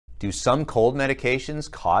Do some cold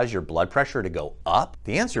medications cause your blood pressure to go up?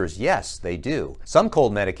 The answer is yes, they do. Some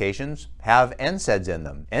cold medications have NSAIDs in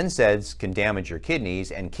them. NSAIDs can damage your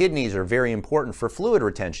kidneys, and kidneys are very important for fluid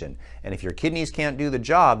retention. And if your kidneys can't do the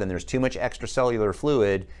job, then there's too much extracellular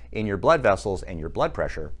fluid in your blood vessels and your blood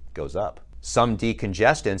pressure goes up. Some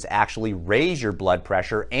decongestants actually raise your blood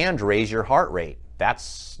pressure and raise your heart rate.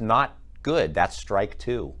 That's not good. That's strike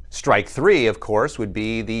 2. Strike 3, of course, would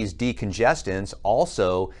be these decongestants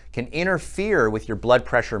also can interfere with your blood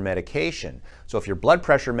pressure medication. So if your blood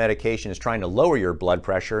pressure medication is trying to lower your blood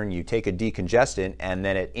pressure and you take a decongestant and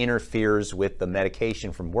then it interferes with the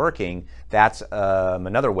medication from working, that's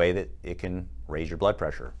another way that it can raise your blood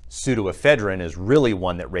pressure. Pseudoephedrine is really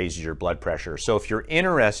one that raises your blood pressure. So if you're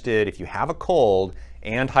interested, if you have a cold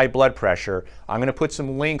and high blood pressure, I'm going to put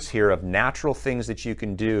some links here of natural things that you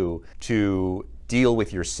can do to deal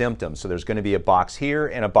with your symptoms. So there's going to be a box here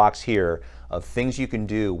and a box here of things you can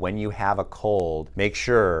do when you have a cold. Make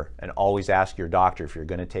sure and always ask your doctor if you're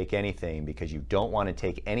going to take anything, because you don't want to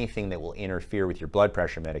take anything that will interfere with your blood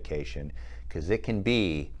pressure medication, because it can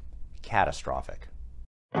be catastrophic.